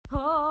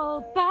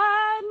all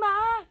by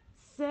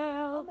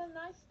myself. I'm a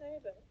nice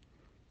neighbor.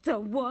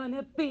 Don't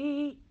wanna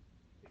be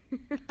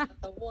I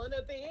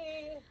wanna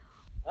be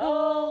all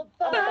all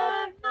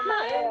by by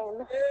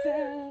myself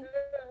myself.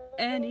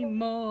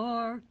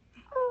 anymore.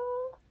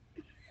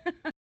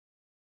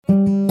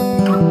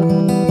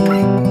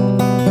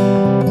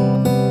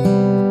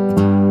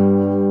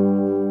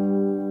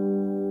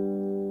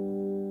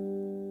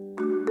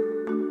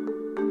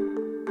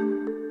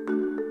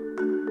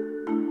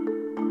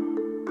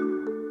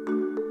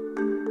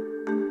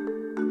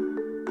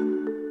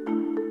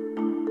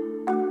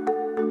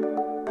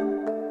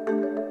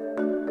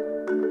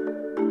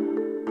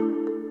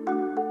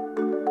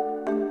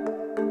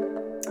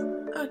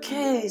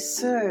 Okay,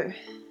 so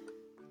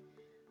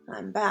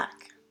I'm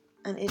back,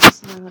 and it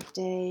is now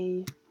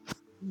day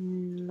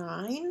 9,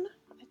 I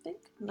think,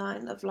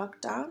 9 of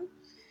lockdown.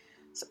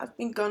 So I've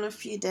been gone a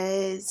few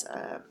days.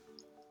 I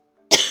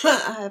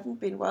haven't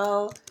been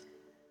well,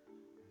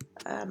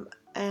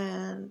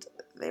 and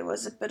there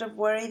was a bit of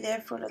worry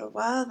there for a little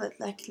while, but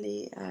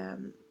luckily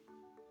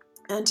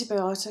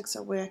antibiotics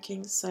are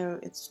working, so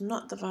it's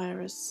not the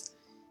virus,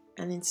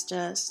 and it's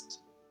just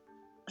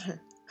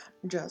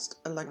just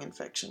a lung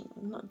infection.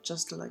 Not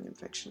just a lung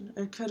infection.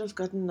 It could have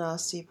gotten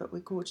nasty, but we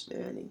caught it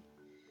early.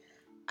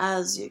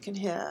 As you can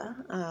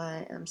hear,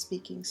 I am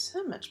speaking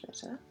so much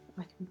better.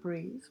 I can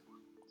breathe.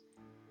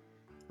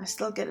 I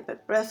still get a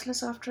bit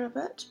breathless after a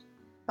bit,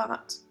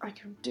 but I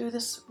can do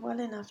this well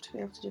enough to be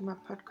able to do my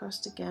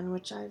podcast again,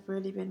 which I've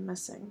really been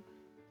missing.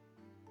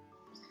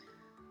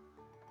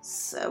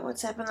 So,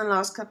 what's happened the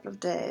last couple of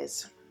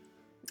days?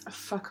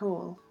 Fuck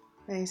all,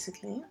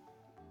 basically.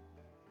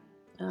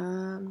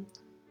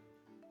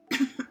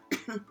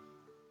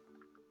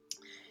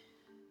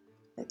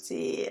 Let's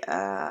see,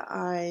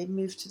 I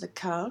moved to the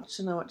couch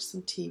and I watched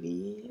some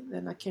TV.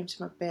 Then I came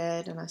to my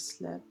bed and I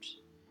slept.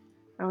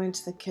 I went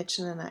to the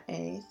kitchen and I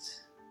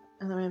ate.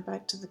 And I went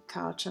back to the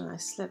couch and I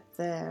slept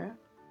there.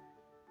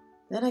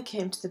 Then I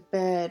came to the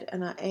bed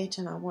and I ate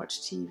and I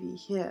watched TV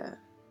here.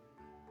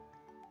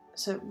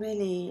 So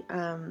really,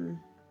 and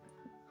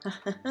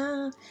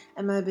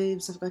my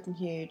boobs have gotten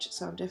huge,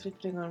 so I'm definitely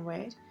putting on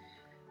weight.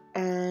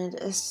 And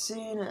as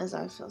soon as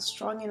I feel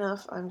strong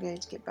enough, I'm going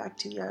to get back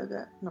to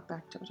yoga. Not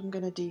back to it, I'm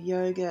going to do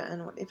yoga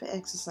and whatever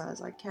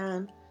exercise I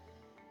can.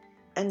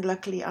 And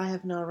luckily, I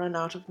have now run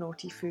out of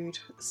naughty food,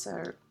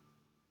 so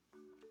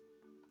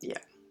yeah.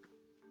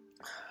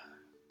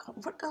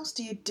 God, what else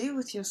do you do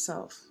with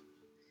yourself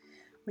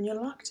when you're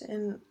locked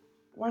in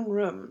one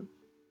room?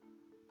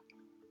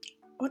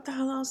 What the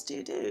hell else do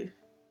you do?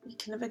 You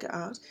can never go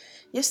out.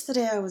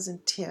 Yesterday I was in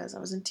tears. I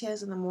was in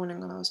tears in the morning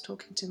when I was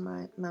talking to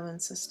my mum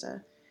and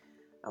sister.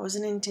 I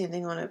wasn't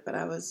intending on it, but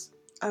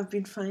I've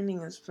been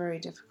finding this very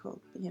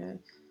difficult,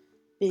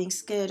 being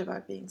scared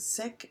about being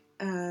sick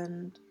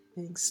and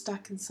being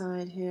stuck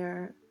inside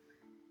here.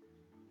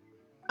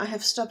 I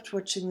have stopped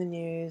watching the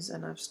news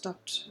and I've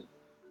stopped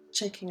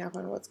checking up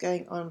on what's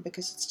going on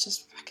because it's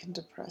just fucking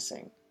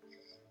depressing.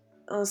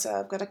 Also,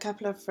 I've got a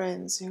couple of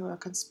friends who are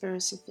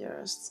conspiracy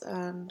theorists,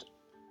 and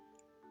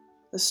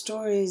the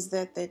stories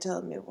that they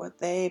tell me, what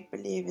they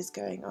believe is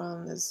going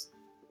on, is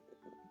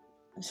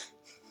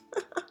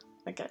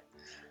okay.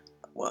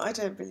 Well, I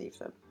don't believe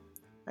them.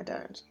 I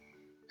don't.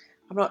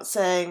 I'm not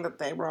saying that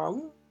they're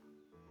wrong.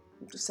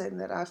 I'm just saying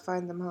that I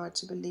find them hard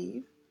to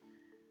believe.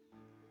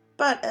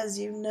 But as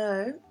you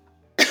know,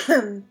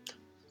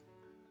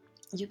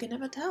 you can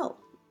never tell.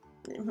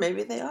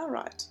 Maybe they are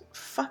right.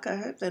 Fuck, I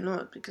hope they're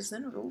not, because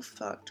then we're all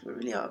fucked. We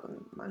really are,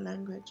 in my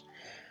language.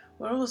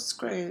 We're all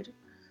screwed.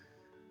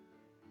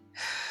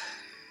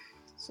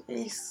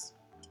 Jeez.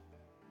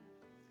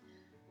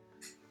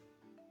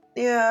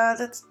 Yeah,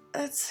 that's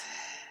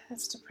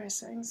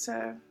depressing.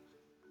 So,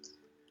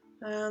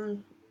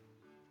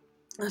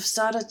 I've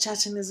started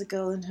chatting. There's a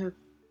girl and her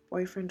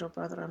boyfriend or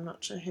brother, I'm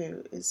not sure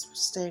who, is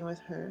staying with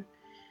her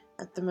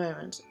at the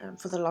moment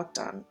for the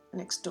lockdown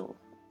next door.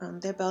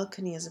 Their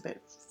balcony is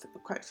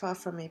quite far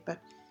from me,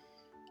 but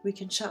we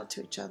can shout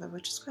to each other,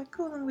 which is quite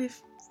cool, and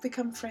we've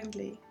become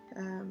friendly.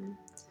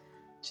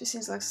 She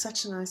seems like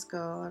such a nice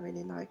girl. I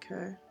really like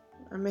her.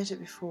 I met her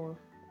before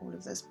all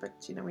of this, but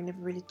we never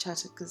really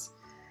chatted because,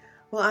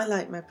 well, I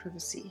like my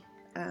privacy,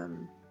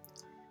 and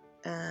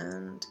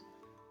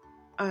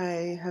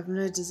I have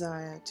no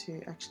desire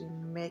to actually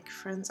make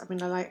friends. I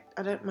mean, I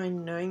don't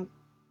mind knowing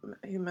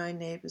who my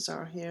neighbors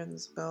are here in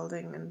this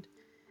building and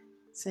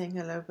saying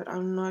hello, but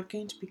I'm not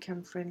going to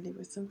become friendly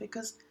with them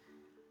because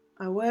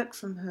I work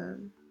from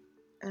home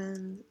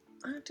and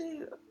I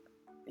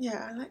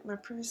like my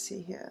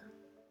privacy here.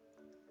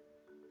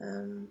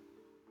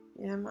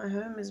 My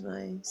home is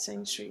my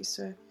sanctuary,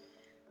 so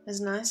as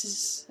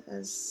nice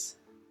as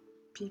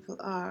people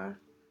are,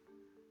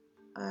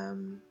 I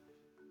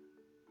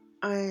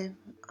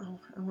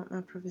want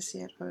my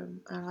privacy at home.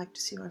 I like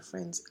to see my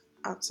friends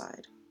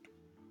outside,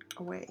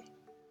 away.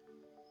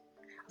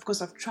 Of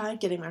course, I've tried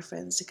getting my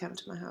friends to come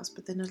to my house,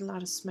 but they're not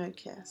allowed to smoke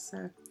here,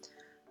 so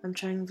I'm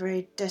trying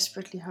very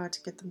desperately hard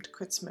to get them to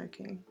quit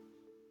smoking.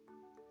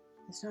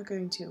 It's not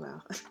going too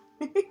well.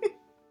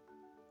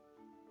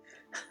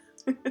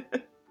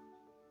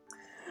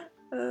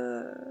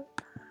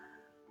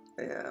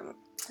 Yeah.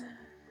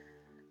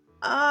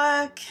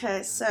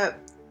 Okay, so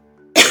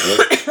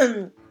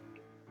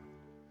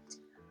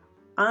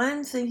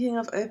I'm thinking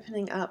of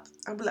opening up.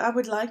 I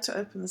would like to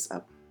open this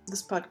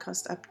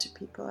podcast up to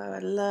people. I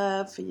would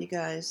love for you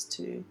guys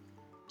to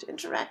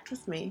interact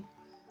with me.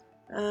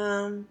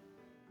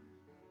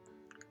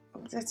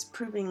 That's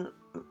proving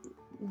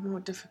more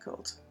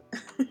difficult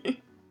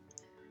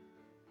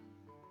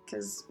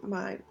because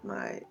my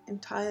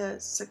entire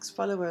 6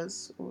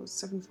 followers or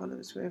 7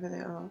 followers, whoever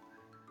they are,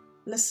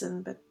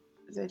 listen, but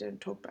they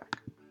don't talk back.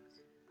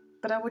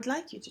 But I would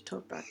like you to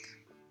talk back,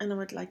 and I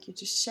would like you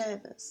to share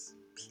this,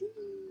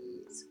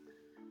 please.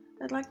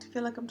 I'd like to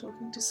feel like I'm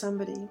talking to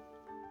somebody.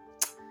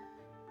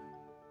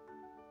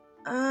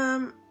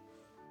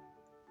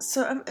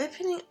 So I'm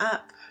opening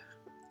up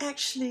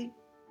actually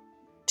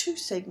 2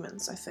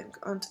 segments, I think,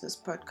 onto this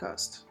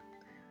podcast.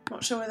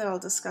 Not sure whether I'll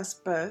discuss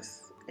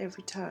both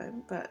every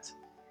time, but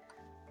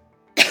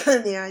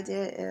the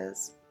idea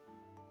is,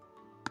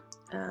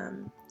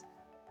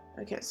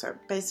 okay, so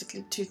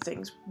basically 2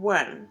 things.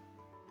 1,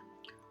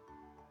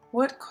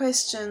 what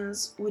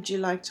questions would you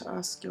like to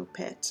ask your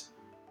pet?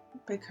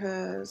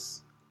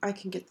 Because I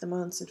can get them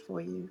answered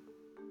for you.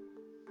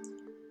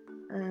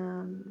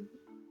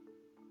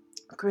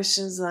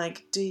 Questions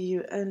like, do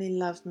you only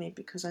love me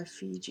because I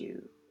feed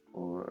you?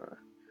 Or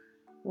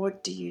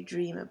what do you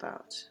dream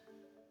about?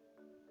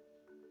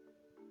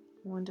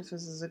 I wonder if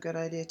this is a good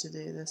idea to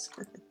do this.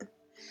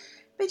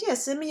 But yeah,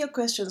 send me your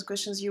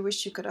questions you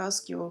wish you could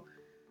ask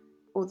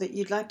or that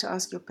you'd like to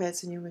ask your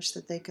pets and you wish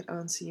that they could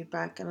answer you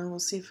back, and I will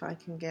see if I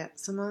can get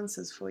some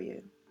answers for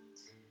you.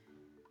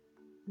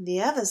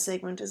 The other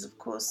segment is, of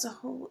course, the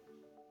whole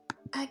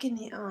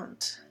agony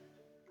aunt.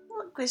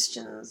 What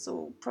questions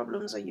or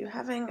problems are you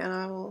having?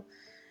 And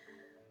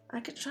I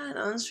could try and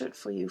answer it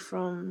for you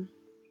from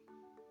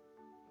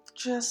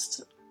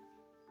just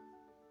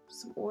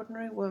some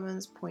ordinary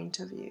woman's point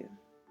of view.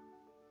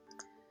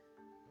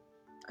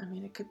 I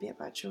mean, it could be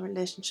about your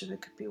relationship.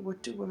 It could be,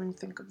 what do women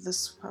think of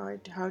this?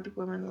 How do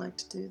women like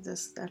to do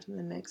this, that, and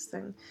the next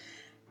thing?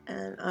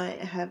 And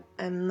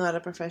I'm not a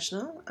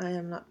professional. I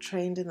am not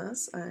trained in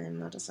this. I am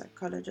not a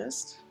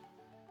psychologist.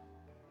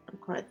 I'm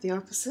quite the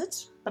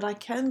opposite. But I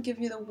can give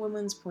you the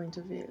woman's point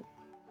of view.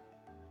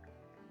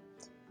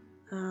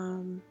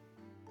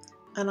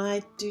 And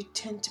I do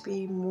tend to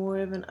be more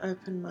of an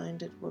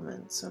open-minded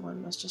woman. So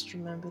one must just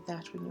remember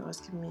that when you're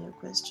asking me your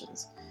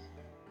questions.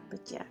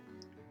 But yeah.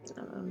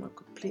 I'm not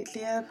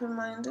completely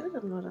open-minded.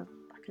 I'm not a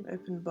fucking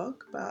open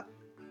book, but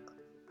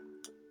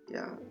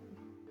yeah,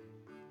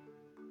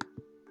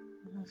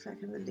 I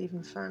fucking believe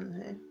in fun,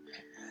 hey?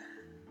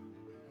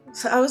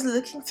 So I was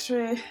looking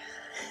through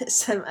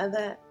some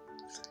other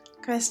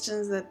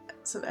questions that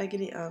some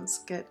agony aunts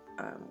get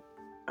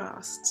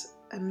asked,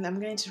 and I'm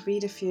going to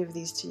read a few of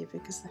these to you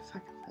because they're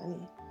fucking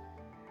funny.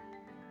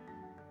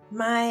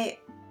 My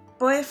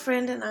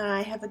boyfriend and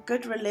I have a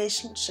good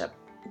relationship,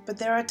 but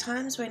there are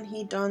times when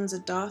he dons a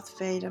Darth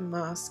Vader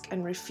mask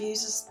and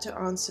refuses to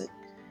answer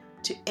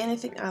to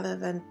anything other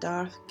than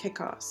Darth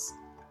Kickass.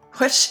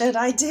 What should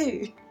I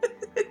do?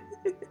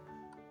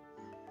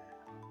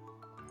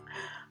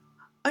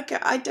 Okay,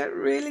 I don't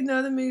really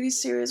know the movie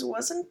series.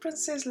 Wasn't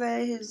Princess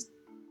Leia his...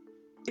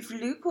 If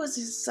Luke was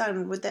his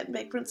son, would that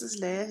make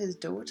Princess Leia his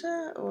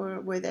daughter? Or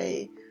were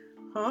they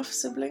half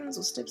siblings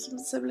or step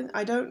siblings?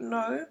 I don't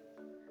know.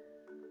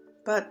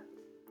 But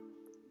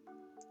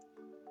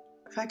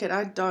fuck it,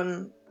 I'd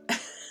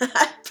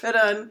put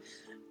on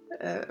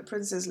a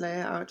Princess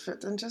Leia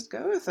outfit and just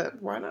go with it.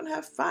 Why not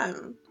have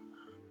fun?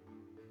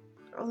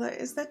 Although,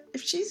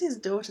 if she's his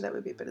daughter, that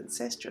would be a bit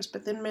incestuous,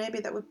 but then maybe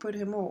that would put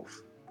him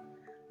off.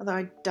 Although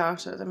I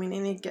doubt it. I mean,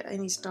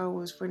 any Star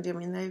Wars friend, I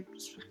mean, they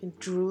fucking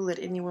drool at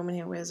any woman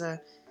who wears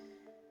a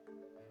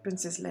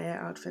Princess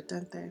Leia outfit,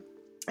 don't they?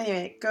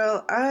 Anyway,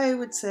 girl, I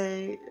would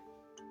say,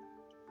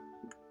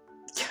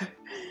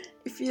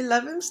 if you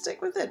love him,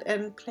 stick with it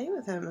and play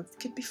with him. It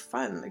could be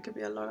fun. It could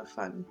be a lot of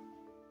fun.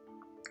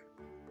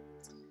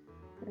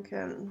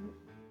 Okay.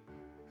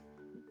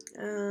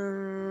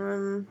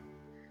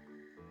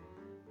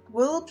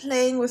 Will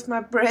playing with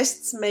my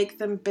breasts make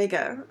them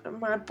bigger?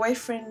 My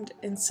boyfriend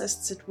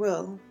insists it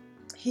will.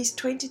 He's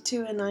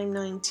 22 and I'm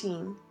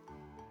 19.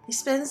 He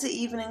spends the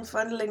evening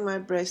fondling my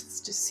breasts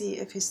to see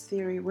if his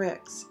theory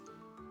works.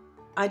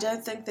 I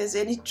don't think there's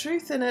any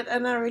truth in it,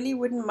 and I really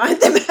wouldn't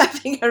mind them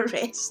having a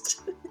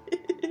rest.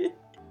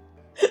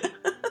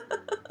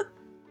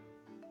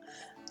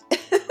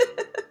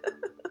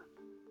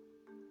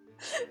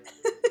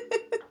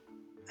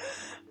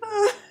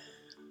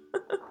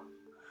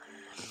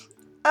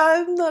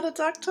 I'm not a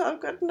doctor,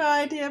 I've got no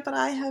idea, but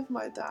I have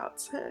my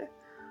doubts here.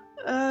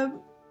 And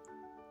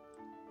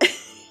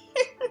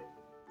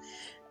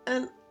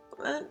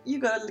you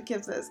gotta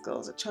give those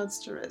girls a chance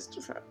to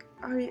rest. Fuck.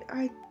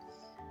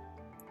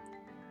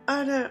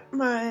 I don't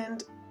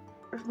mind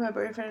if my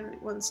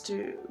boyfriend wants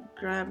to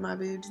grab my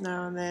boobs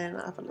now and then,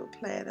 have a little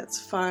play, that's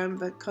fine,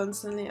 but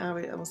constantly I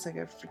would also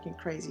go freaking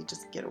crazy,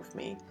 just get off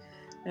me.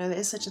 You know, there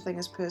is such a thing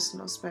as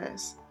personal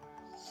space.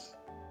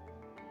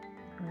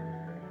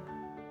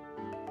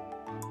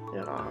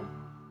 Yeah.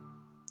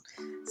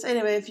 So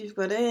anyway, if you've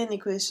got any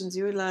questions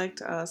you would like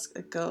to ask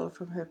a girl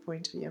from her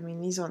point of view, I mean,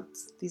 these are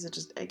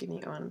just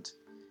agony aunt.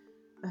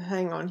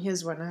 Hang on,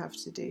 here's one I have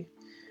to do.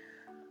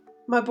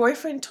 My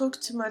boyfriend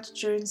talked too much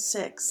during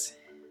sex.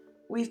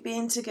 We've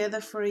been together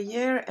for a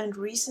year, and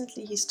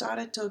recently he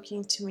started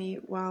talking to me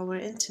while we're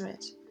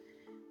intimate.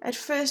 At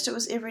first it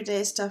was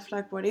everyday stuff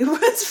like what he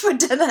wants for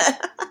dinner.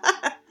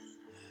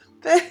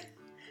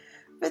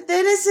 But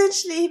then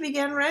essentially he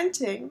began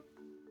ranting.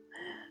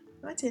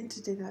 I tend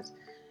to do that.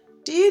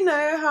 Do you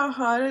know how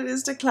hard it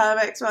is to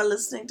climax while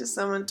listening to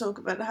someone talk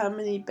about how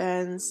many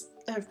bands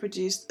have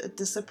produced a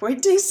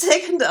disappointing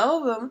second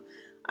album?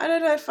 I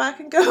don't know if I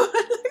can go on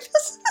like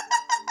this.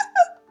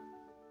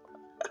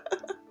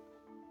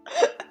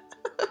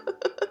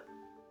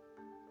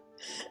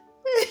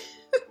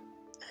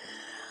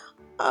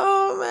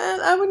 Oh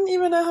man, I wouldn't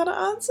even know how to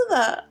answer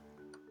that.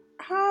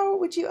 How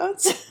would you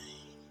answer?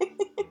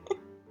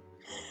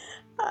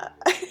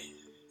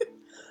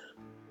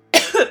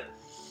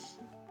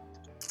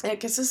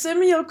 Okay, so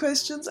send me your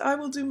questions. I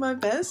will do my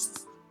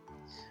best.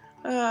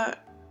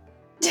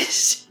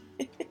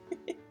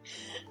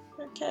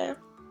 Okay.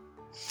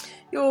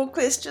 Your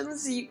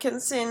questions you can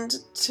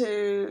send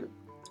to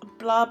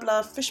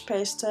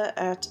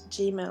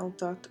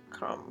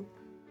blablafishpaster@gmail.com.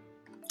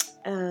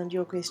 And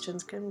your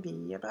questions can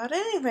be about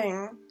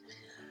anything.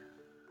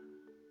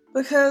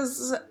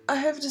 Because I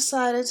have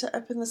decided to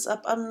open this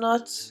up. I'm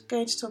not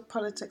going to talk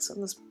politics on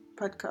this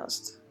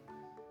podcast.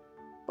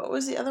 What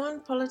was the other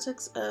one?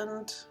 Politics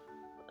and...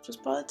 It was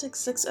politics,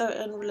 60,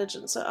 and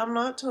religion. So I'm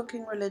not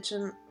talking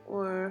religion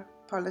or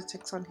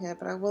politics on here,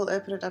 but I will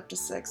open it up to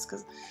sex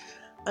because,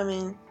 I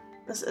mean,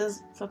 this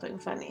is flipping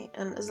funny.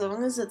 And as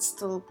long as it's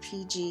still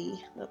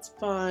PG, that's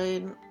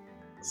fine.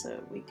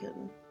 So we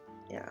can,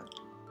 yeah.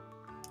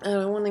 I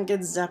don't want to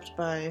get zapped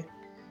by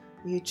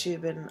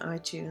YouTube and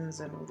iTunes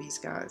and all these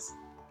guys.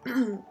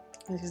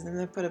 Because then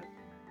they put a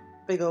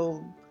big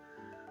old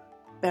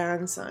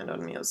ban sign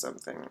on me or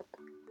something.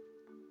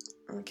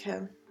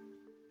 Okay.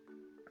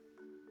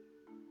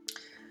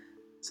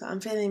 So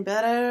I'm feeling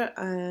better.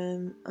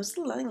 I'm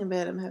still lying in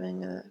bed. I'm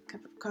having a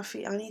cup of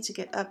coffee. I need to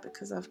get up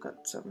because I've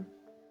got some...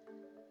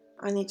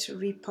 I need to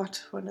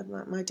repot one of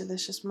my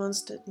delicious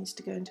monster. It needs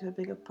to go into a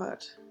bigger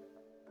pot.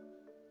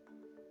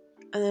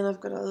 And then I've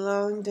got a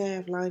long day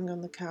of lying on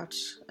the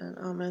couch. And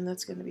oh man,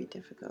 that's going to be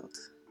difficult.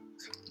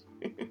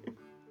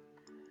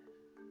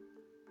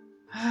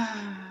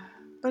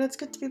 But it's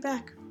good to be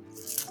back.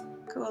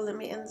 Cool, let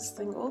me end this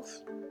thing off.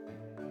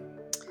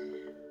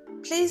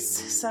 Please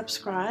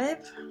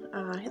subscribe.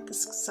 Hit the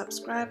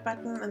subscribe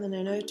button and then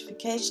a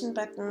notification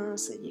button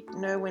so you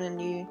can know when a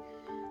new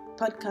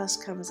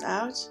podcast comes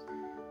out.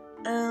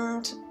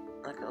 And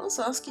I can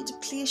also ask you to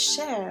please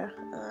share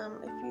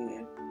if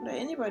you know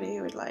anybody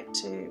who would like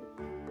to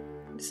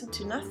listen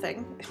to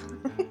nothing.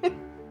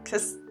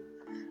 Because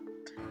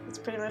that's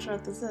pretty much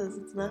what this is.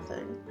 It's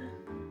nothing.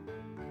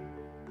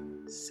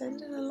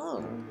 Send it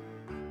along.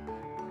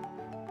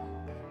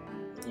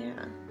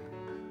 Yeah.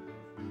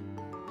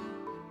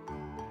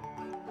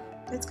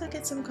 Let's go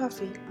get some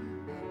coffee.